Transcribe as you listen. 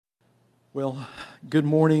Well, good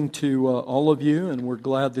morning to all of you, and we're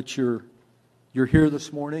glad that you're here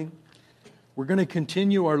this morning. We're going to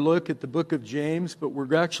continue our look at the book of James, but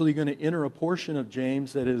we're actually going to enter a portion of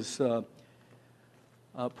James that is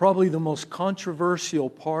probably the most controversial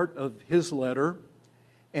part of his letter,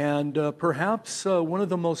 and perhaps one of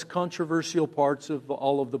the most controversial parts of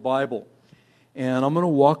all of the Bible. And I'm going to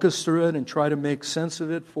walk us through it and try to make sense of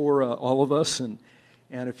it for all of us.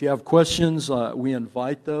 And if you have questions, we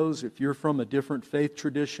invite those. If you're from a different faith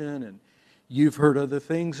tradition and you've heard other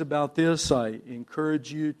things about this, I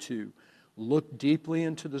encourage you to look deeply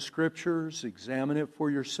into the Scriptures, examine it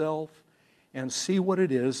for yourself, and see what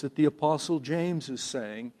it is that the Apostle James is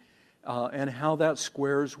saying and how that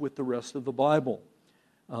squares with the rest of the Bible.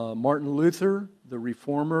 Martin Luther, the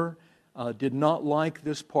Reformer, did not like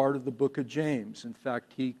this part of the book of James. In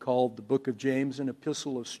fact, he called the book of James an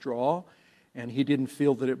epistle of straw, and he didn't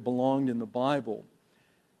feel that it belonged in the Bible.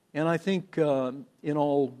 And I think in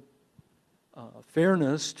all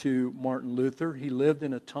fairness to Martin Luther, he lived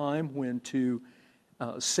in a time when to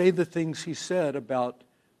say the things he said about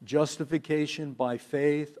justification by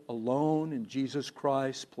faith alone in Jesus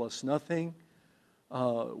Christ plus nothing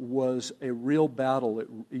was a real battle.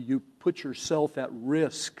 You put yourself at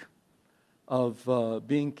risk of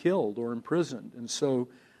being killed or imprisoned. And so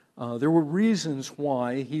there were reasons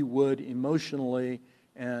why he would emotionally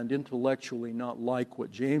and intellectually not like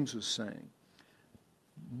what James was saying.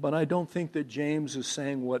 But I don't think that James is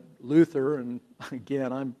saying what Luther, and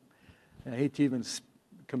again, I hate to even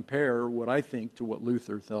compare what I think to what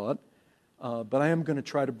Luther thought, but I am going to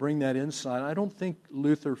try to bring that insight. I don't think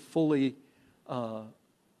Luther fully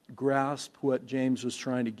grasped what James was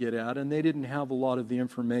trying to get at, and they didn't have a lot of the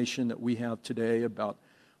information that we have today about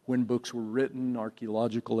when books were written,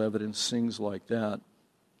 archaeological evidence, things like that.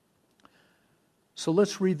 So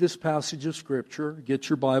let's read this passage of Scripture. Get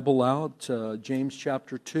your Bible out, James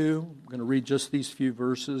chapter 2. I'm going to read just these few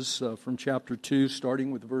verses from chapter 2, starting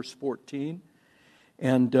with verse 14.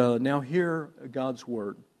 And now hear God's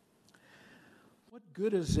Word. What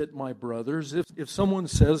good is it, my brothers, if someone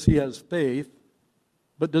says he has faith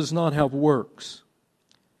but does not have works?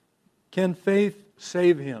 Can faith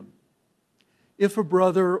save him? If a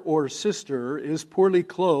brother or sister is poorly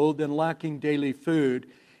clothed and lacking daily food,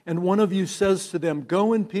 and one of you says to them,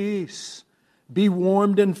 "Go in peace, be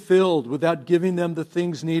warmed and filled," without giving them the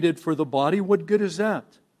things needed for the body, what good is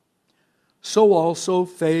that? So also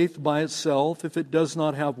faith by itself, if it does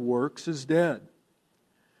not have works, is dead.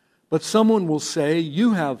 But someone will say,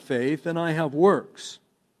 "You have faith and I have works.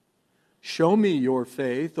 Show me your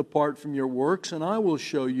faith apart from your works, and I will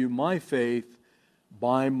show you my faith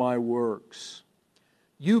by my works.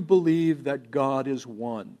 You believe that God is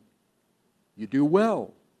one. You do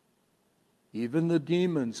well. Even the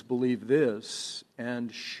demons believe this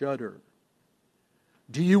and shudder.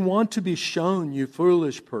 Do you want to be shown, you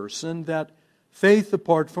foolish person, that faith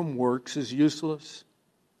apart from works is useless?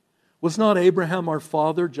 Was not Abraham our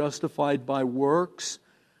father justified by works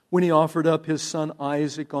when he offered up his son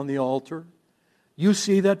Isaac on the altar? You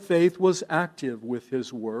see that faith was active with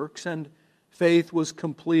his works, and faith was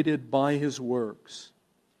completed by his works.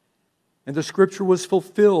 And the Scripture was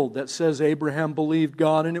fulfilled that says Abraham believed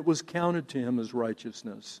God, and it was counted to him as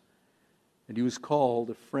righteousness. And he was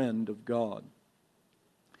called a friend of God.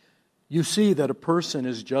 You see that a person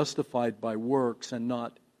is justified by works and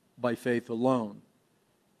not by faith alone.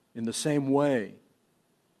 In the same way,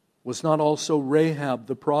 was not also Rahab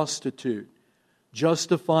the prostitute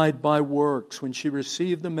justified by works when she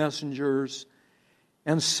received the messengers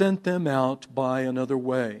and sent them out by another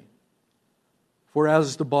way? For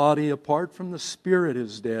as the body apart from the Spirit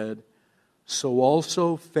is dead, so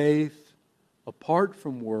also faith apart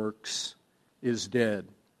from works is dead.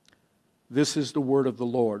 This is the word of the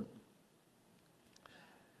Lord.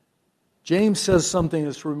 James says something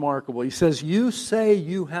that's remarkable. He says, "You say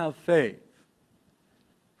you have faith,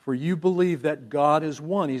 for you believe that God is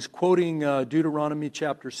one." He's quoting Deuteronomy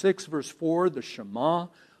chapter 6, verse 4, the Shema,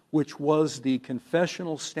 which was the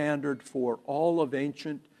confessional standard for all of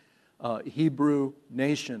ancient Hebrew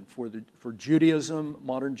nation, for Judaism,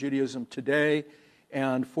 modern Judaism today,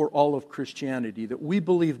 and for all of Christianity, that we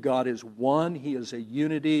believe God is one. He is a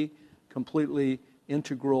unity, completely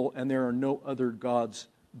integral, and there are no other gods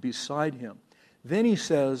beside Him. Then he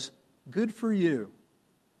says, good for you.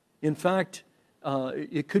 In fact,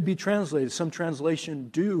 it could be translated, some translation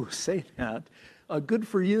do say that, good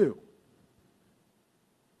for you.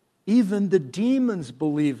 Even the demons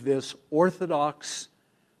believe this orthodox,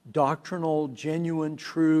 doctrinal, genuine,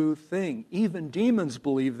 true thing. Even demons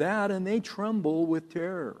believe that, and they tremble with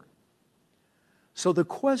terror. So the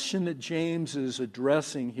question that James is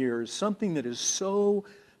addressing here is something that is so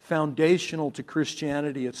foundational to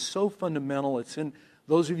Christianity. It's so fundamental. It's in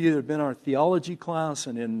those of you that have been in our theology class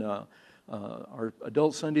and in our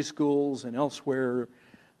adult Sunday schools and elsewhere,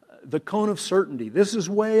 the cone of certainty. This is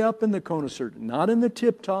way up in the cone of certainty. Not in the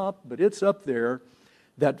tip top, but it's up there.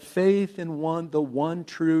 That faith in the one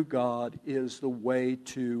true God is the way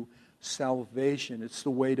to salvation. It's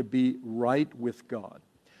the way to be right with God.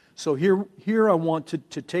 So here I want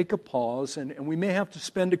to take a pause, and we may have to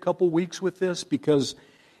spend a couple weeks with this because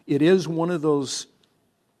it is one of those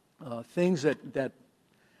things that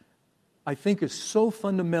I think is so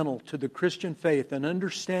fundamental to the Christian faith and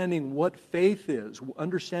understanding what faith is,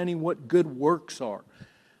 understanding what good works are,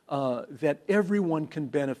 that everyone can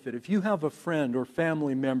benefit. If you have a friend or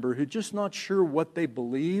family member who's just not sure what they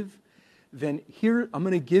believe, then here I'm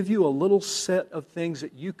going to give you a little set of things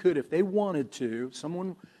that you could, if they wanted to,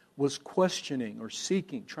 someone was questioning or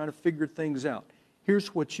seeking, trying to figure things out.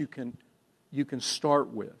 Here's what you can start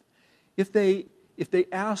with. If they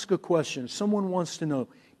ask a question, someone wants to know,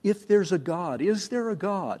 if there's a God, is there a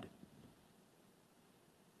God?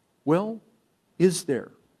 Well, is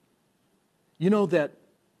there? You know that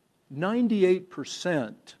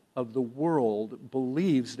 98% of the world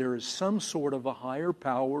believes there is some sort of a higher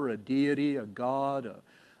power, a deity, a God,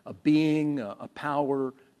 a being, a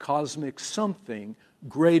power, cosmic something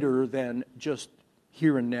greater than just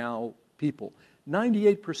here and now people.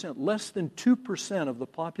 98%, less than 2% of the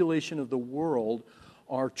population of the world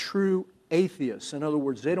are true atheists. In other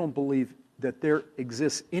words, they don't believe that there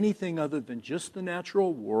exists anything other than just the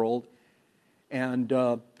natural world and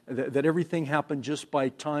that everything happened just by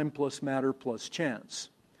time plus matter plus chance.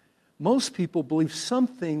 Most people believe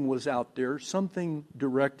something was out there, something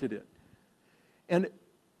directed it. And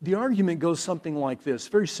the argument goes something like this,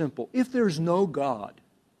 very simple. If there's no God,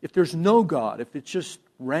 if it's just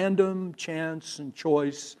random chance and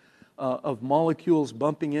choice of molecules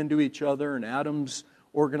bumping into each other and atoms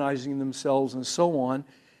organizing themselves and so on,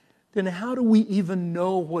 then how do we even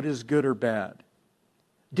know what is good or bad?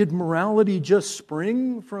 Did morality just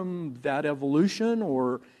spring from that evolution,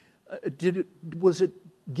 or was it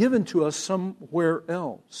given to us somewhere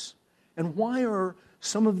else? And why are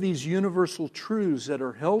some of these universal truths that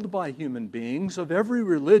are held by human beings of every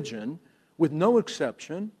religion, with no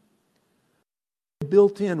exception,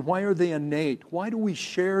 built in? Why are they innate? Why do we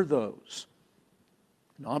share those?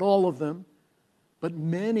 Not all of them, but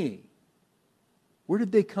many. Where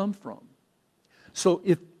did they come from? So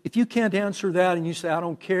if you can't answer that and you say, I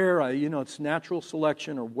don't care, it's natural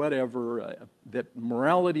selection or whatever, that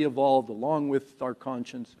morality evolved along with our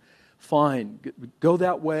conscience, fine. Go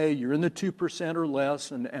that way. You're in the 2% or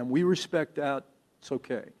less, and we respect that. It's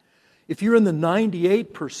okay. If you're in the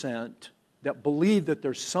 98% that believe that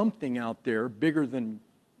there's something out there bigger than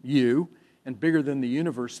you and bigger than the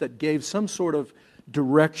universe that gave some sort of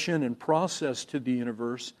direction and process to the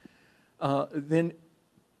universe, then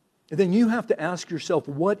you have to ask yourself,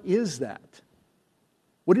 what is that?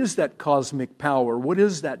 What is that cosmic power? What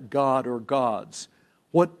is that God or gods?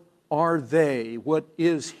 What are they? What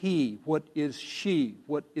is he? What is she?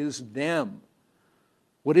 What is them?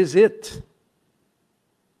 What is it?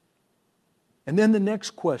 And then the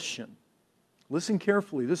next question. Listen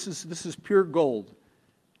carefully. This is pure gold.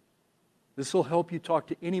 This will help you talk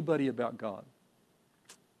to anybody about God.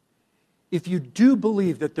 If you do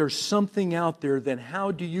believe that there's something out there, then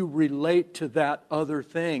how do you relate to that other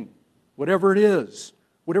thing? Whatever it is,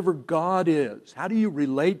 whatever God is, how do you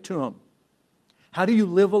relate to Him? How do you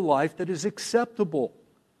live a life that is acceptable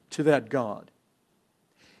to that God?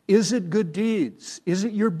 Is it good deeds? Is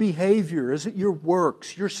it your behavior? Is it your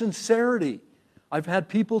works, your sincerity? I've had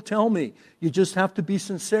people tell me, you just have to be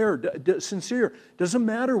sincere. Sincere. Doesn't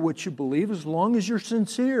matter what you believe as long as you're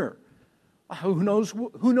sincere. Who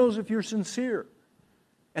knows if you're sincere?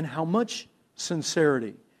 And how much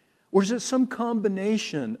sincerity? Or is it some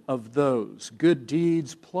combination of those, good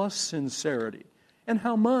deeds plus sincerity? And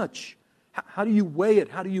how much? How do you weigh it?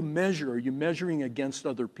 How do you measure? Are you measuring against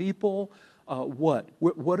other people? What?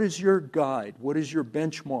 What is your guide? What is your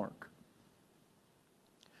benchmark?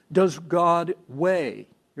 Does God weigh?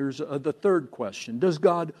 Here's the third question. Does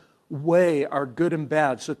God weigh our good and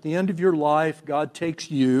bad? So at the end of your life, God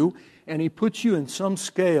takes you and He puts you in some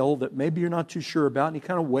scale that maybe you're not too sure about, and He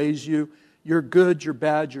kind of weighs you, your good, your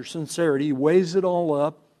bad, your sincerity. He weighs it all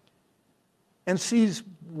up and sees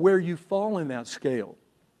where you fall in that scale.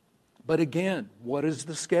 But again, what is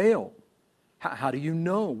the scale? How do you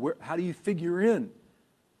know? How do you figure in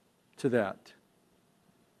to that?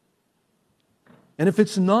 And if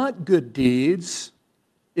it's not good deeds,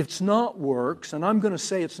 if it's not works, and I'm going to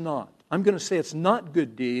say it's not. I'm going to say it's not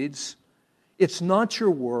good deeds. It's not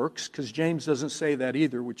your works, because James doesn't say that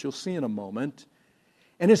either, which you'll see in a moment.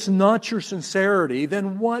 And it's not your sincerity.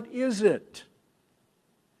 Then what is it?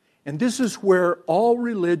 And this is where all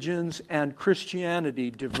religions and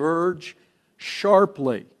Christianity diverge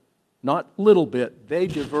sharply. Not little bit, they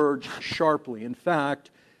diverge sharply. In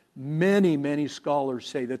fact, many, many scholars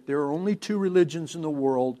say that there are only two religions in the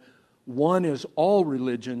world. One is all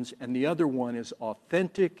religions, and the other one is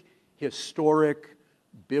authentic, historic,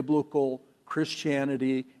 biblical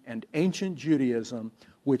Christianity and ancient Judaism,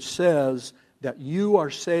 which says that you are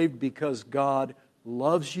saved because God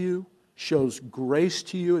loves you, shows grace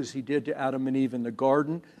to you as He did to Adam and Eve in the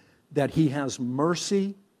garden, that He has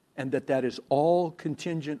mercy, and that is all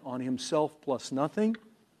contingent on Himself plus nothing.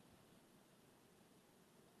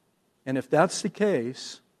 And if that's the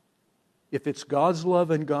case, if it's God's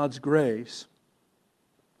love and God's grace,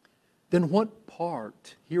 then what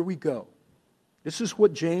part, here we go. This is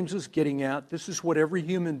what James is getting at. This is what every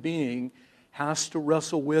human being has to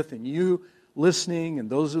wrestle with. And you listening, and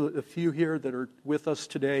those of the few here that are with us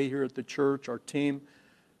today here at the church, our team,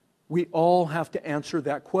 we all have to answer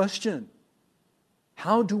that question.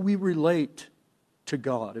 How do we relate to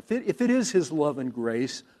God? If it is His love and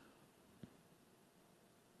grace,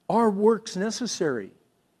 are works necessary?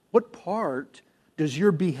 What part does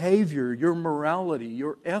your behavior, your morality,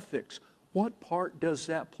 your ethics, what part does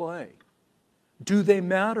that play? Do they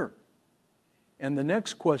matter? And the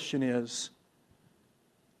next question is,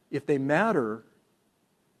 if they matter,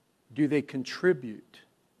 do they contribute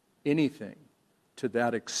anything to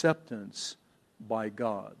that acceptance by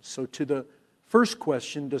God? So to the first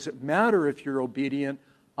question, does it matter if you're obedient?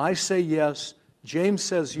 I say yes. James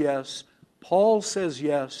says yes. Paul says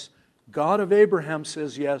yes. God of Abraham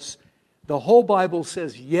says yes. The whole Bible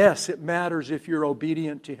says yes, it matters if you're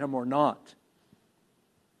obedient to Him or not.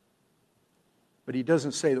 But He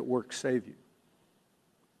doesn't say that works save you.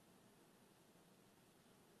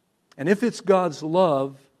 And if it's God's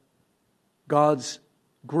love, God's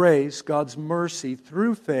grace, God's mercy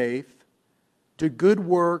through faith to good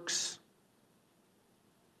works,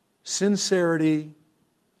 sincerity,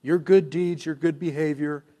 your good deeds, your good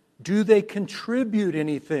behavior, do they contribute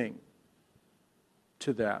anything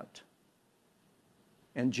to that?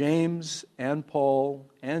 And James and Paul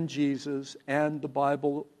and Jesus and the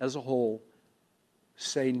Bible as a whole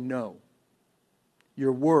say no.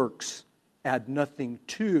 Your works add nothing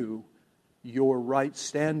to your right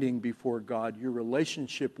standing before God, your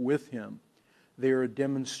relationship with Him. They are a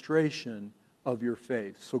demonstration of your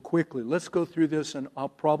faith. So quickly, let's go through this, and I'll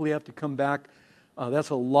probably have to come back. That's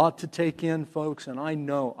a lot to take in, folks, and I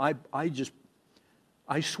know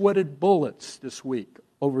I sweated bullets this week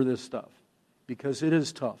over this stuff because it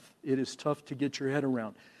is tough. It is tough to get your head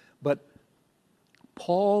around. But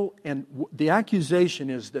Paul, and the accusation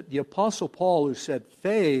is that the Apostle Paul, who said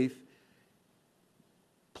faith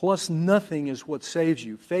plus nothing is what saves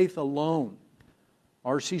you, faith alone.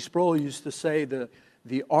 R.C. Sproul used to say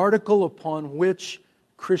the article upon which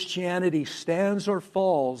Christianity stands or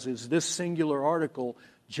falls is this singular article,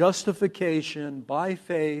 justification by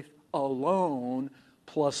faith alone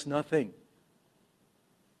plus nothing.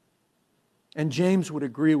 And James would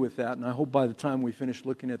agree with that, and I hope by the time we finish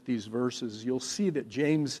looking at these verses, you'll see that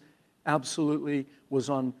James absolutely was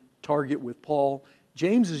on target with Paul.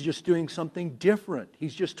 James is just doing something different.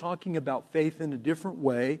 He's just talking about faith in a different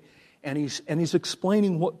way, and he's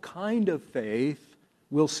explaining what kind of faith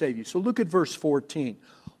will save you. So look at verse 14.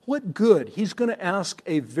 What good? He's going to ask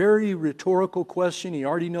a very rhetorical question. He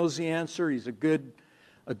already knows the answer. He's a good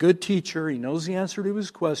teacher. He knows the answer to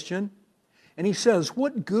his question. And he says,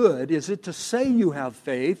 what good is it to say you have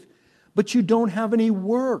faith, but you don't have any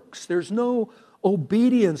works? There's no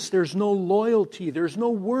obedience, there's no loyalty, there's no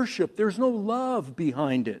worship, there's no love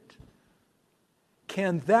behind it.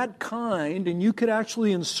 Can that kind, and you could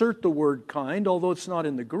actually insert the word kind, although it's not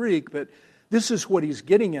in the Greek, but this is what he's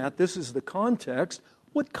getting at, this is the context.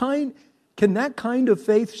 What kind, can that kind of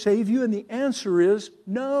faith save you? And the answer is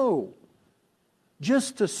no.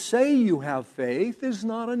 Just to say you have faith is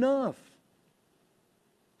not enough.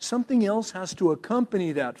 Something else has to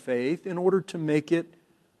accompany that faith in order to make it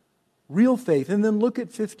real faith. And then look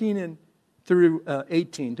at 15 and through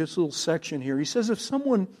 18, this little section here. He says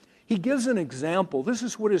he gives an example. This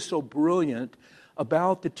is what is so brilliant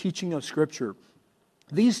about the teaching of Scripture.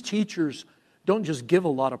 These teachers don't just give a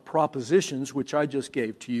lot of propositions, which I just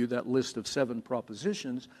gave to you, that list of 7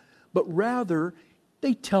 propositions, but rather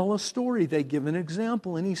they tell a story. They give an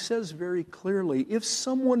example. And he says very clearly, if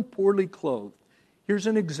someone poorly clothed, here's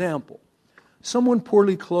an example. Someone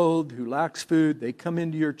poorly clothed who lacks food, they come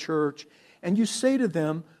into your church, and you say to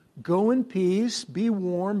them, go in peace, be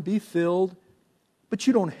warm, be filled, but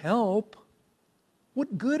you don't help.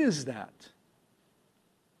 What good is that?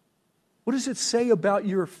 What does it say about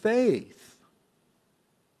your faith?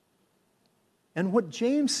 And what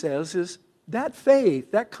James says is that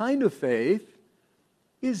faith, that kind of faith,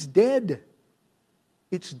 is dead.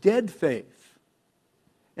 It's dead faith.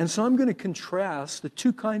 And so I'm going to contrast the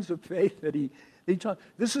two kinds of faith that he taught.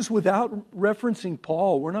 This is without referencing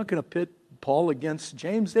Paul. We're not going to pit Paul against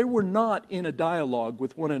James. They were not in a dialogue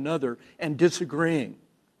with one another and disagreeing.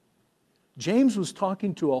 James was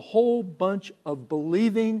talking to a whole bunch of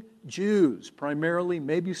believing Jews, primarily,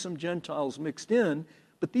 maybe some Gentiles mixed in,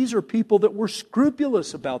 but these are people that were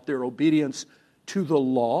scrupulous about their obedience to the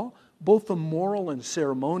law, both the moral and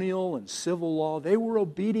ceremonial and civil law. They were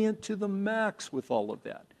obedient to the max with all of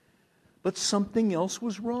that. But something else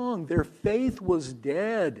was wrong. Their faith was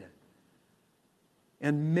dead.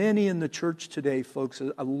 And many in the church today, folks,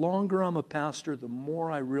 the longer I'm a pastor, the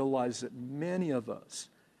more I realize that many of us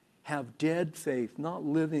have dead faith, not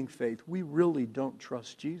living faith. We really don't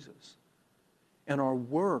trust Jesus. And our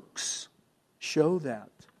works show that.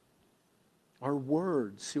 Our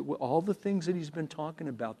words, all the things that he's been talking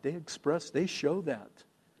about, they show that.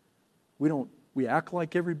 We act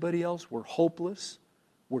like everybody else. We're hopeless.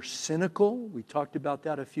 We're cynical. We talked about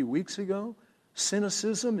that a few weeks ago.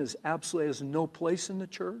 Cynicism has no place in the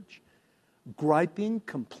church. Griping,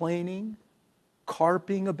 complaining,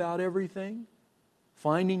 carping about everything,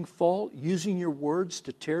 finding fault, using your words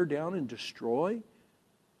to tear down and destroy.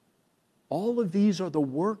 All of these are the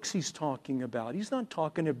works he's talking about. He's not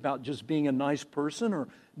talking about just being a nice person or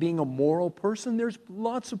being a moral person. There's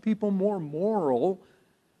lots of people more moral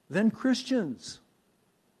than Christians.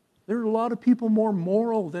 There are a lot of people more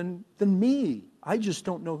moral than me. I just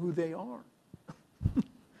don't know who they are.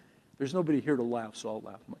 There's nobody here to laugh, so I'll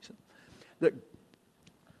laugh myself.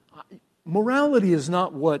 Morality is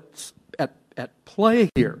not what's at play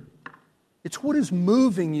here. It's what is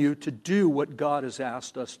moving you to do what God has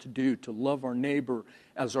asked us to do, to love our neighbor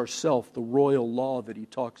as ourself, the royal law that he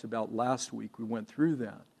talks about last week. We went through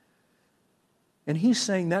that. And he's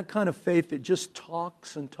saying that kind of faith that just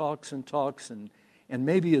talks and talks and talks and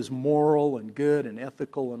maybe is moral and good and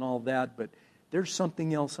ethical and all that, but there's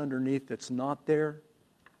something else underneath that's not there.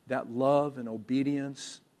 That love and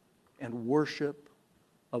obedience and worship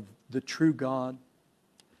of the true God,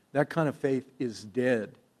 that kind of faith is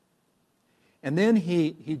dead. And then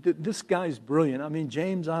this guy's brilliant. I mean,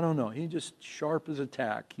 James, I don't know. He's just sharp as a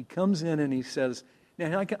tack. He comes in and he says,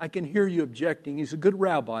 now I can hear you objecting. He's a good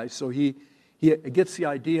rabbi, so he gets the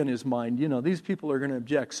idea in his mind. You know, these people are going to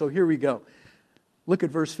object. So here we go. Look at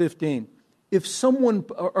verse 15. Verse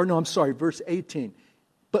 18.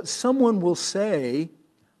 But someone will say,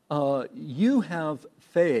 you have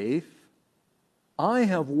faith, I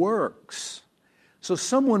have works. So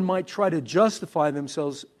someone might try to justify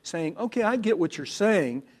themselves saying, okay, I get what you're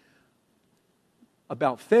saying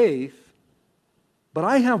about faith, but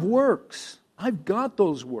I have works. I've got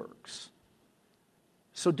those works.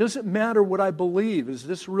 So does it matter what I believe? Is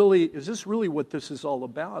this really what this is all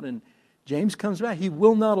about? And James comes back. He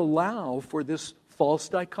will not allow for this false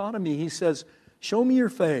dichotomy. He says, show me your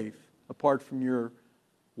faith apart from your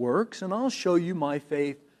works, and I'll show you my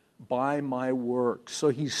faith by my works. So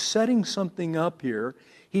he's setting something up here.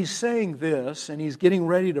 He's saying this, and he's getting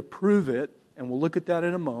ready to prove it, and we'll look at that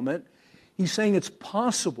in a moment. He's saying it's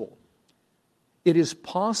possible. It is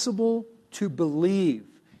possible to believe,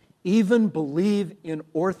 even believe in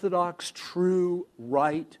orthodox, true,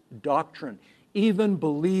 right doctrine, even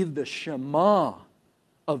believe the Shema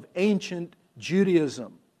of ancient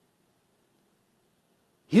Judaism.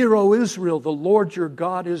 Hear, O Israel, the Lord your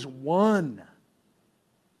God is one.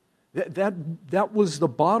 That was the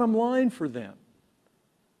bottom line for them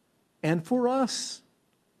and for us.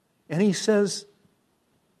 And he says,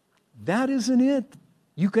 that isn't it.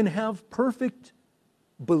 You can have perfect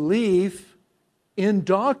belief in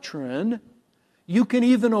doctrine. You can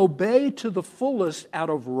even obey to the fullest out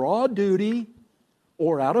of raw duty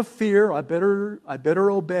or out of fear. I better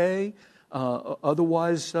obey.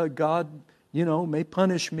 Otherwise, God, may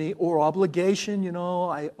punish me, or obligation,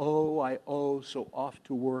 I owe, so off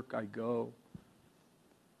to work I go.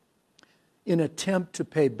 In attempt to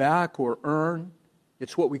pay back or earn,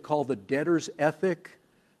 it's what we call the debtor's ethic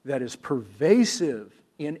that is pervasive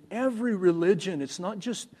in every religion. It's not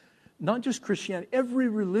just Christianity. Every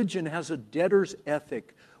religion has a debtor's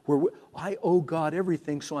ethic where I owe God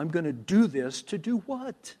everything, so I'm going to do this. To do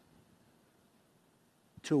what?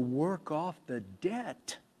 To work off the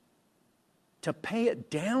debt. To pay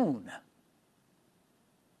it down,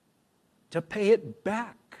 to pay it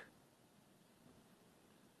back.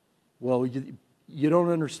 Well, you don't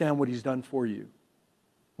understand what He's done for you.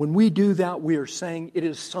 When we do that, we are saying it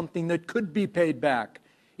is something that could be paid back.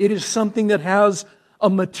 It is something that has a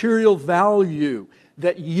material value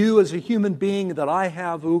that you as a human being, that I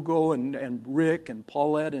have, Ugo and Rick and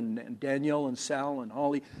Paulette and Danielle and Sal and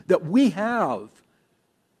Holly, that we have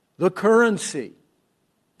the currency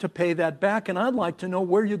to pay that back. And I'd like to know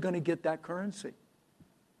where you're going to get that currency.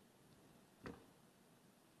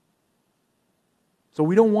 So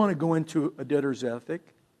we don't want to go into a debtor's ethic.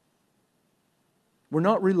 We're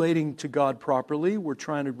not relating to God properly. We're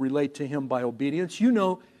trying to relate to Him by obedience. You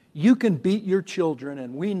know, you can beat your children,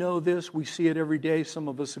 and we know this. We see it every day. Some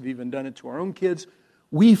of us have even done it to our own kids.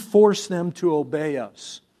 We force them to obey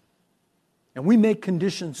us. And we make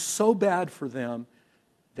conditions so bad for them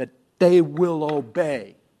that they will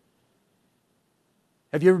obey.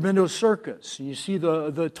 Have you ever been to a circus? And you see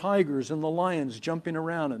the tigers and the lions jumping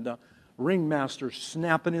around and the ringmaster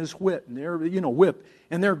snapping his whip, and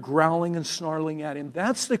they're growling and snarling at him.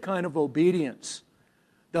 That's the kind of obedience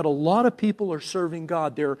that a lot of people are serving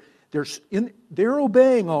God. They're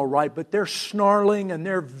obeying all right, but they're snarling and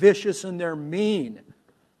they're vicious and they're mean.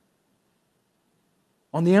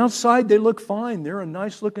 On the outside, they look fine. They're a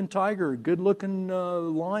nice-looking tiger, a good-looking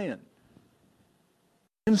lion.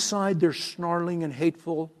 Inside, they're snarling and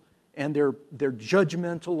hateful, and they're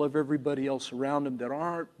judgmental of everybody else around them that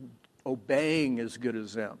aren't obeying as good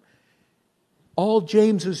as them. All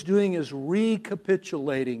James is doing is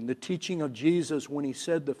recapitulating the teaching of Jesus when he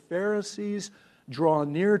said, the Pharisees draw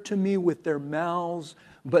near to me with their mouths,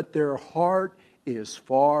 but their heart is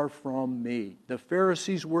far from me. The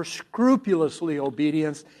Pharisees were scrupulously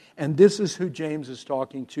obedient, and this is who James is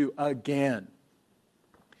talking to again.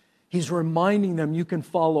 He's reminding them, you can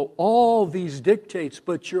follow all these dictates,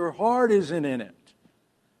 but your heart isn't in it.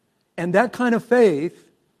 And that kind of faith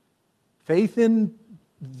in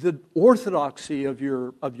the orthodoxy of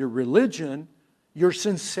your religion, your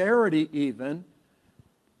sincerity even,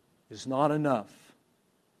 is not enough.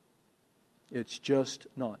 It's just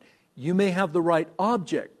not. You may have the right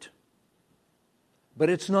object, but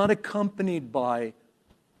it's not accompanied by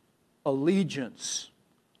allegiance,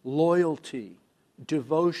 loyalty,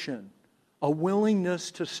 devotion, a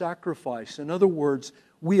willingness to sacrifice. In other words,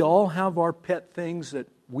 we all have our pet things that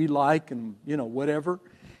we like and, whatever.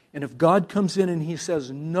 And if God comes in and He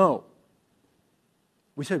says no,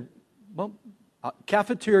 we say, well,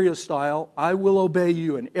 cafeteria style, I will obey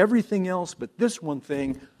you and everything else, but this one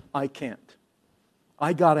thing, I can't.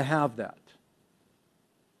 I got to have that.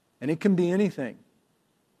 And it can be anything.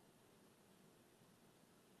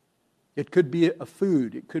 It could be a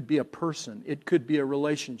food, it could be a person, it could be a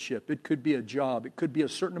relationship, it could be a job, it could be a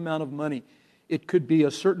certain amount of money. It could be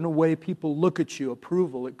a certain way people look at you,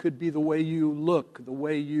 approval. It could be the way you look, the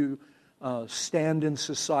way you stand in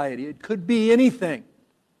society. It could be anything.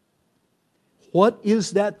 What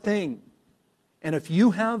is that thing? And if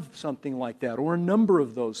you have something like that, or a number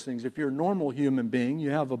of those things, if you're a normal human being,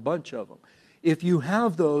 you have a bunch of them. If you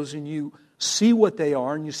have those and you see what they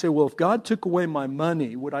are and you say, well, if God took away my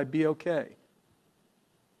money, would I be okay?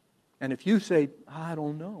 And if you say, I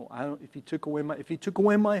don't know, if He took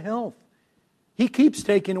away my health, He keeps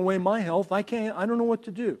taking away my health. I don't know what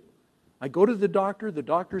to do. I go to the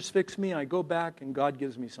doctors fix me, I go back, and God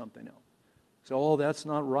gives me something else. So, that's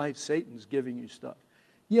not right. Satan's giving you stuff.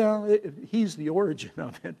 Yeah, he's the origin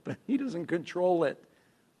of it, but he doesn't control it.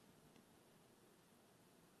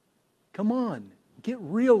 Come on, get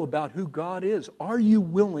real about who God is. Are you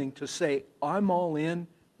willing to say, I'm all in,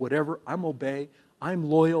 whatever, I'm obey, I'm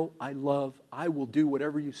loyal, I love, I will do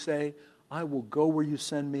whatever you say, I will go where you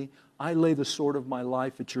send me, I lay the sword of my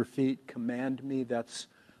life at your feet, command me. That's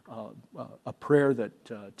a prayer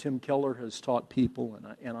that Tim Keller has taught people,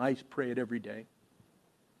 and I pray it every day.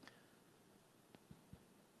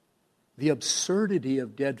 The absurdity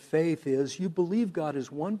of dead faith is you believe God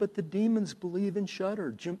is one, but the demons believe and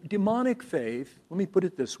shudder. Demonic faith, let me put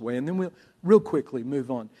it this way, and then we'll real quickly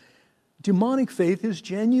move on. Demonic faith is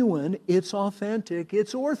genuine, it's authentic,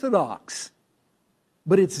 it's orthodox,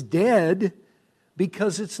 but it's dead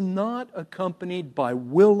because it's not accompanied by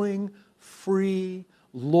willing, free,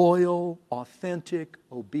 loyal, authentic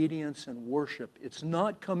obedience and worship. It's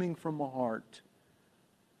not coming from a heart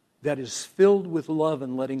that is filled with love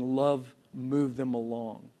and letting love move them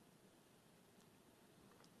along.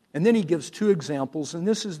 And then he gives two examples, and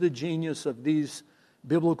this is the genius of these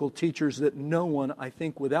biblical teachers that no one, I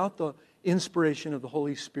think, without the inspiration of the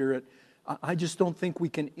Holy Spirit, I just don't think we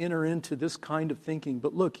can enter into this kind of thinking.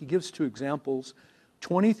 But look, he gives two examples.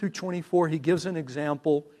 20 through 24, he gives an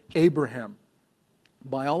example, Abraham.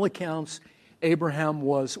 By all accounts, Abraham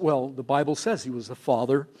was, well, the Bible says he was the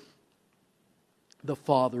father the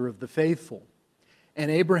father of the faithful. And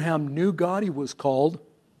Abraham knew God. He was called,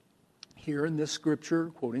 here in this scripture,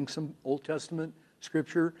 quoting some Old Testament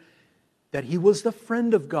scripture, that he was the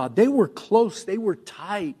friend of God. They were close. They were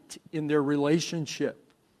tight in their relationship.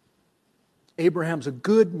 Abraham's a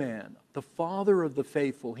good man, the father of the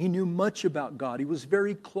faithful. He knew much about God. He was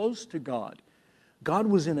very close to God. God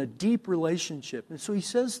was in a deep relationship. And so he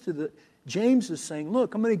says James is saying,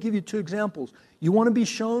 look, I'm going to give you two examples. You want to be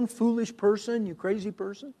shown, foolish person, you crazy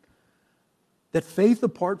person, that faith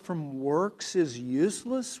apart from works is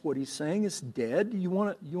useless? What he's saying is dead. You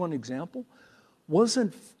want an example?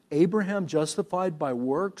 Wasn't Abraham justified by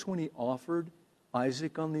works when he offered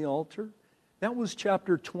Isaac on the altar? That was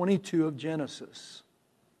chapter 22 of Genesis.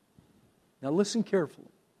 Now listen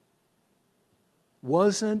carefully.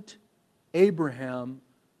 Wasn't Abraham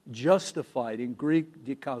justified? In Greek,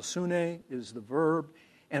 dikaiosune is the verb,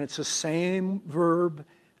 and it's the same verb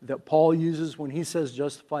that Paul uses when he says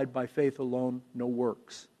justified by faith alone, no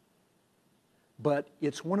works. But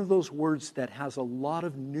it's one of those words that has a lot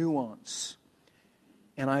of nuance.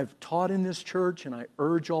 And I've taught in this church, and I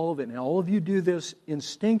urge all of it, and all of you do this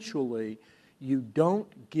instinctually. You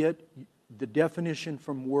don't get the definition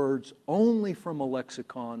from words only from a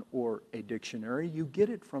lexicon or a dictionary. You get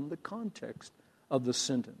it from the context of the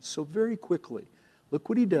sentence. So very quickly, look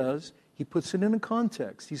what he does. He puts it in a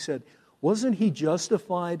context. He said, wasn't he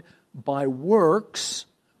justified by works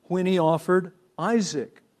when he offered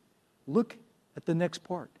Isaac? Look at the next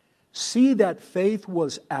part. See that faith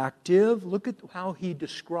was active. Look at how he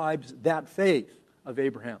describes that faith of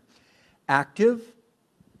Abraham. Active.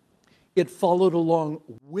 It followed along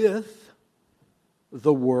with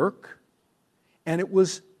the work, and it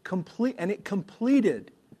was complete, and it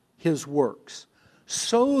completed his works,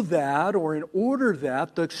 so that, or in order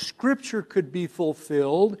that, the scripture could be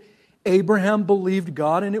fulfilled. Abraham believed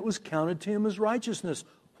God, and it was counted to him as righteousness.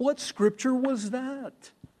 What scripture was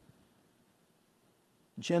that?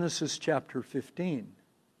 Genesis chapter 15.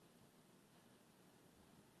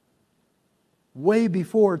 Way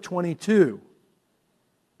before 22.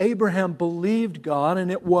 Abraham believed God, and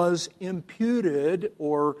it was imputed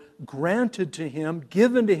or granted to him,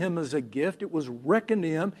 given to him as a gift. It was reckoned to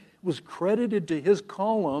him, it was credited to his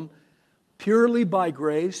column purely by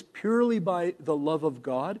grace, purely by the love of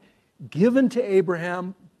God, given to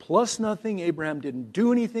Abraham plus nothing. Abraham didn't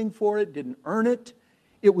do anything for it, didn't earn it.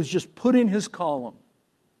 It was just put in his column.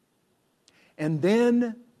 And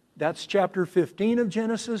then, that's chapter 15 of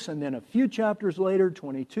Genesis, and then a few chapters later,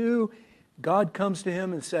 22, God comes to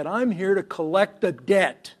him and said, I'm here to collect the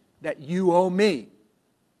debt that you owe me.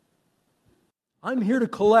 I'm here to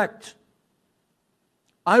collect.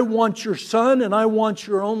 I want your son, and I want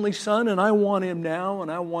your only son, and I want him now,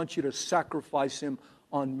 and I want you to sacrifice him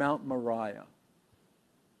on Mount Moriah.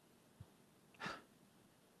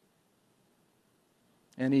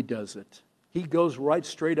 And he does it. He goes right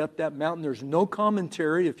straight up that mountain. There's no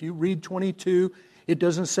commentary. If you read 22, it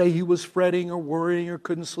doesn't say he was fretting or worrying or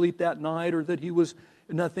couldn't sleep that night or that he was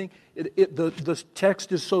nothing. The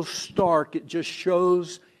text is so stark, it just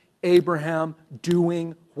shows Abraham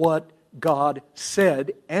doing what God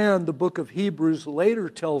said. And the book of Hebrews later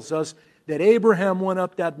tells us that Abraham went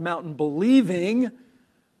up that mountain believing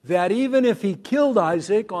that even if he killed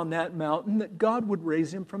Isaac on that mountain, that God would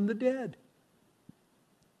raise him from the dead.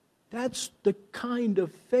 That's the kind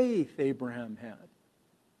of faith Abraham had.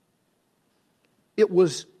 It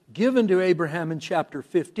was given to Abraham in chapter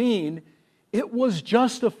 15. It was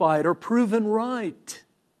justified or proven right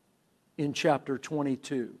in chapter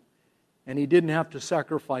 22. And he didn't have to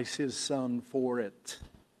sacrifice his son for it.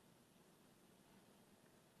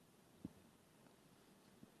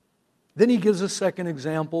 Then he gives a second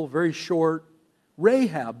example, very short.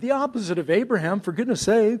 Rahab, the opposite of Abraham, for goodness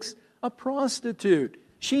sakes, a prostitute.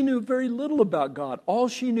 She knew very little about God. All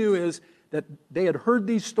she knew is that they had heard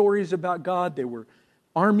these stories about God. They were,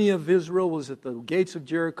 army of Israel was at the gates of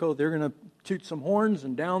Jericho. They're going to toot some horns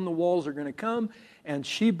and down the walls are going to come. And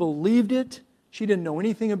she believed it. She didn't know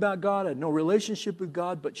anything about God, had no relationship with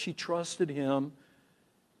God, but she trusted Him.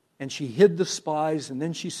 And she hid the spies and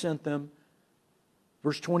then she sent them.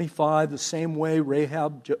 Verse 25, the same way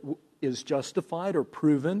Rahab is justified or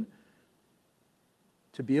proven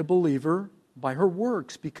to be a believer by her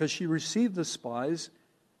works because she received the spies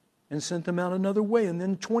and sent them out another way. And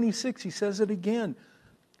then 26, he says it again.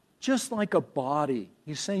 Just like a body.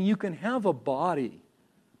 He's saying you can have a body,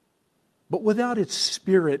 but without its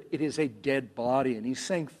spirit, it is a dead body. And he's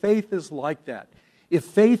saying faith is like that. If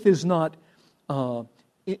faith is not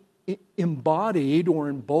embodied or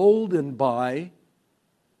emboldened by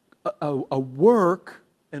a work,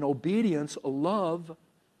 an obedience, a love,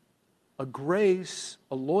 a grace,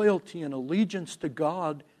 a loyalty, and allegiance to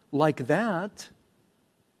God like that,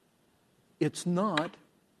 it's not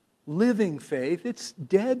living faith, it's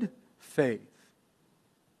dead faith.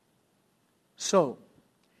 So,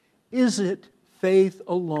 is it faith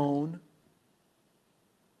alone?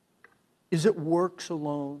 Is it works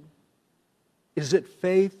alone? Is it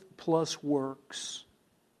faith plus works?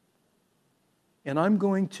 And I'm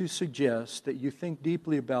going to suggest that you think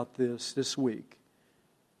deeply about this week.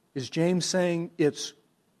 Is James saying it's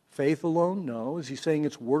faith alone? No. Is he saying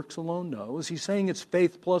it's works alone? No. Is he saying it's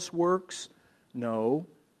faith plus works? No.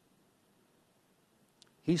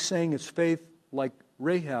 He's saying it's faith like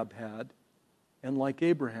Rahab had and like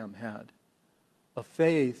Abraham had. A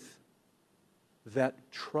faith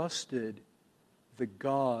that trusted the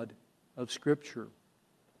God of Scripture.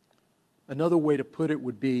 Another way to put it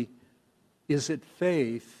would be, is it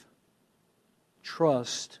faith,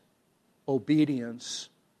 trust, obedience,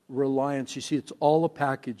 reliance? You see, it's all a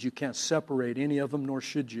package. You can't separate any of them, nor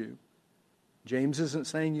should you. James isn't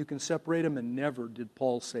saying you can separate them, and never did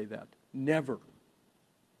Paul say that. Never.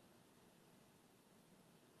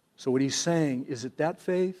 So what he's saying, is it that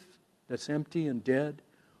faith that's empty and dead?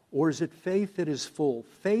 Or is it faith that is full?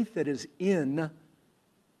 Faith that is in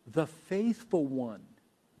the faithful one.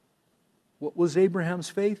 What was Abraham's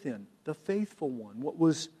faith in? The faithful one. What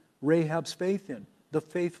was Rahab's faith in? The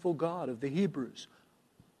faithful God of the Hebrews.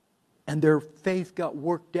 And their faith got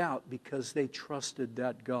worked out because they trusted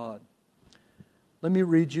that God. Let me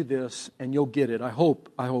read you this and you'll get it. I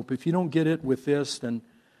hope. If you don't get it with this, then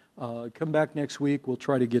come back next week. We'll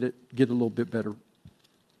try to get a little bit better.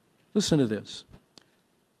 Listen to this.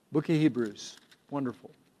 Book of Hebrews. Wonderful.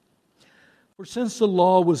 For since the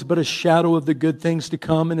law was but a shadow of the good things to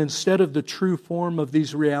come, and instead of the true form of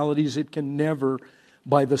these realities, it can never,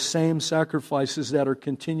 by the same sacrifices that are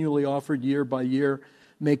continually offered year by year,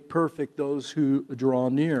 make perfect those who draw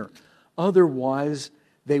near. Otherwise,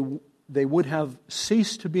 they would have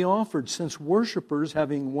ceased to be offered, since worshipers,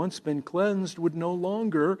 having once been cleansed, would no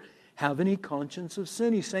longer have any conscience of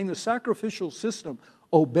sin. He's saying the sacrificial system,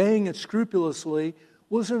 obeying it scrupulously,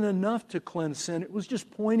 wasn't enough to cleanse sin. It was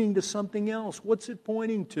just pointing to something else. What's it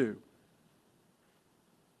pointing to?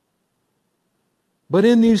 But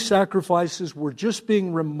in these sacrifices, we're just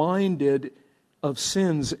being reminded of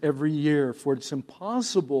sins every year. For it's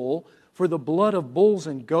impossible for the blood of bulls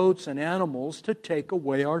and goats and animals to take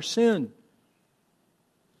away our sin.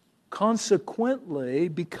 Consequently,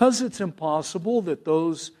 because it's impossible that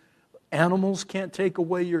those animals can't take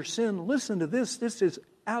away your sin, listen to this. This is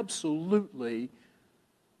absolutely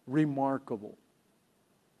remarkable.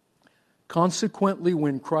 Consequently,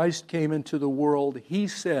 when Christ came into the world,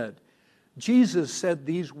 Jesus said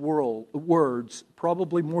these words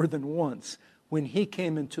probably more than once when He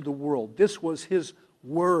came into the world. This was His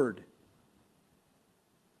word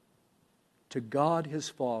to God His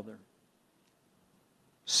Father.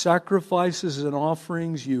 Sacrifices and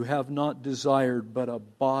offerings you have not desired, but a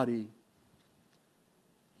body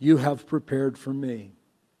you have prepared for me.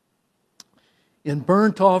 In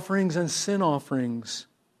burnt offerings and sin offerings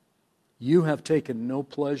you have taken no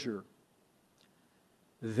pleasure.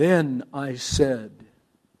 Then I said,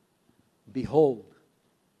 behold,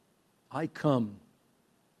 I come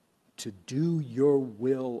to do your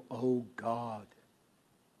will, O God,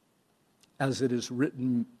 as it is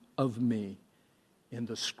written of me in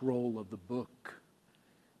the scroll of the book.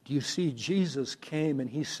 Do you see, Jesus came and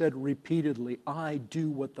He said repeatedly, I do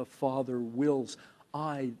what the Father wills.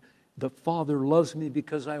 The Father loves me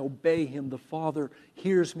because I obey Him. The Father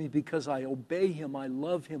hears me because I obey Him. I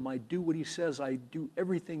love Him. I do what He says. I do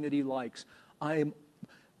everything that He likes.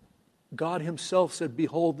 God Himself said,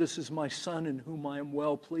 behold, this is my Son in whom I am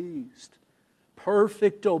well pleased.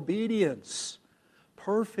 Perfect obedience,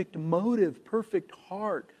 perfect motive, perfect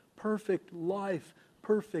heart, perfect life,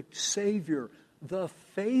 perfect Savior. The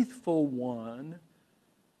faithful one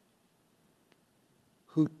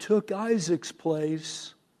who took Isaac's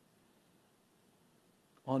place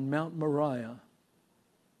on Mount Moriah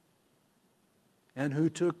and who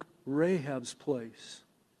took Rahab's place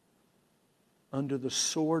under the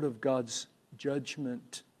sword of God's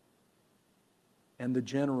judgment and the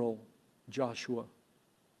general Joshua.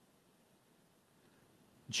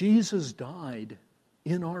 Jesus died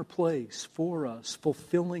in our place for us,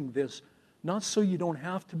 fulfilling this, not so you don't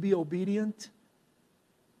have to be obedient,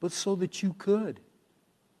 but so that you could,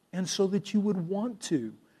 and so that you would want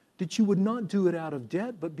to, that you would not do it out of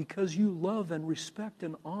debt, but because you love and respect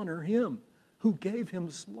and honor Him who gave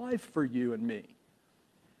His life for you and me.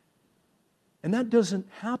 And that doesn't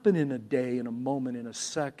happen in a day, in a moment, in a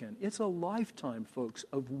second. It's a lifetime, folks,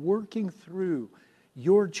 of working through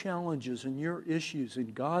your challenges and your issues,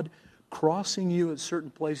 and God crossing you at certain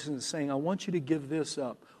places and saying, I want you to give this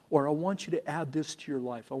up, or I want you to add this to your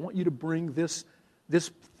life. I want you to bring this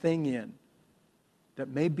thing in that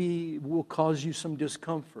maybe will cause you some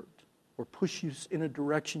discomfort or push you in a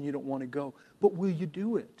direction you don't want to go. But will you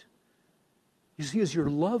do it? You see, is your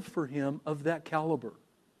love for Him of that caliber?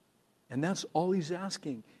 And that's all He's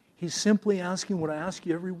asking. He's simply asking what I ask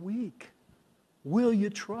you every week. Will you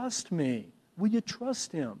trust me? Will you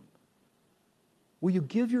trust Him? Will you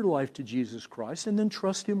give your life to Jesus Christ and then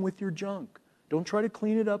trust Him with your junk? Don't try to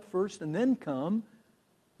clean it up first and then come.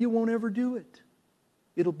 You won't ever do it.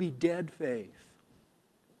 It'll be dead faith.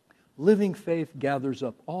 Living faith gathers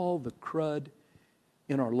up all the crud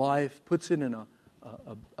in our life, puts it in a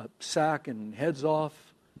sack and heads off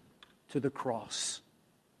to the cross.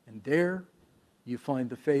 And there you find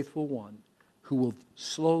the faithful one who will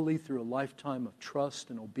slowly, through a lifetime of trust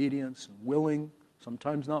and obedience and willing,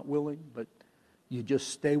 sometimes not willing, but you just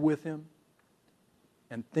stay with Him,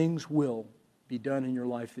 and things will be done in your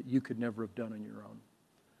life that you could never have done on your own.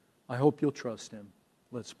 I hope you'll trust Him.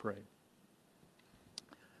 Let's pray.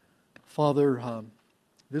 Father,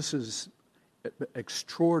 this is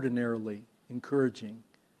extraordinarily encouraging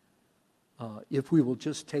if we will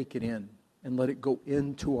just take it in and let it go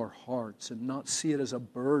into our hearts and not see it as a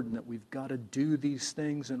burden that we've got to do these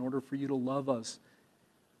things in order for you to love us.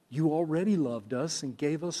 You already loved us and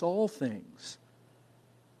gave us all things.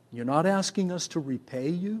 You're not asking us to repay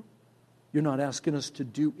you. You're not asking us to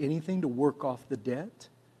do anything to work off the debt.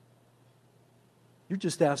 You're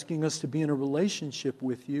just asking us to be in a relationship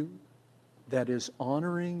with you that is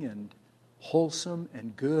honoring and wholesome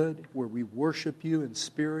and good, where we worship you in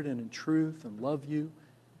spirit and in truth and love you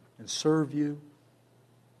and serve you.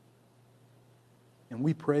 And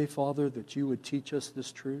we pray, Father, that you would teach us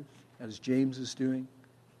this truth as James is doing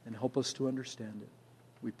and help us to understand it.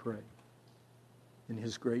 We pray. In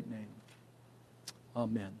His great name.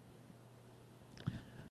 Amen.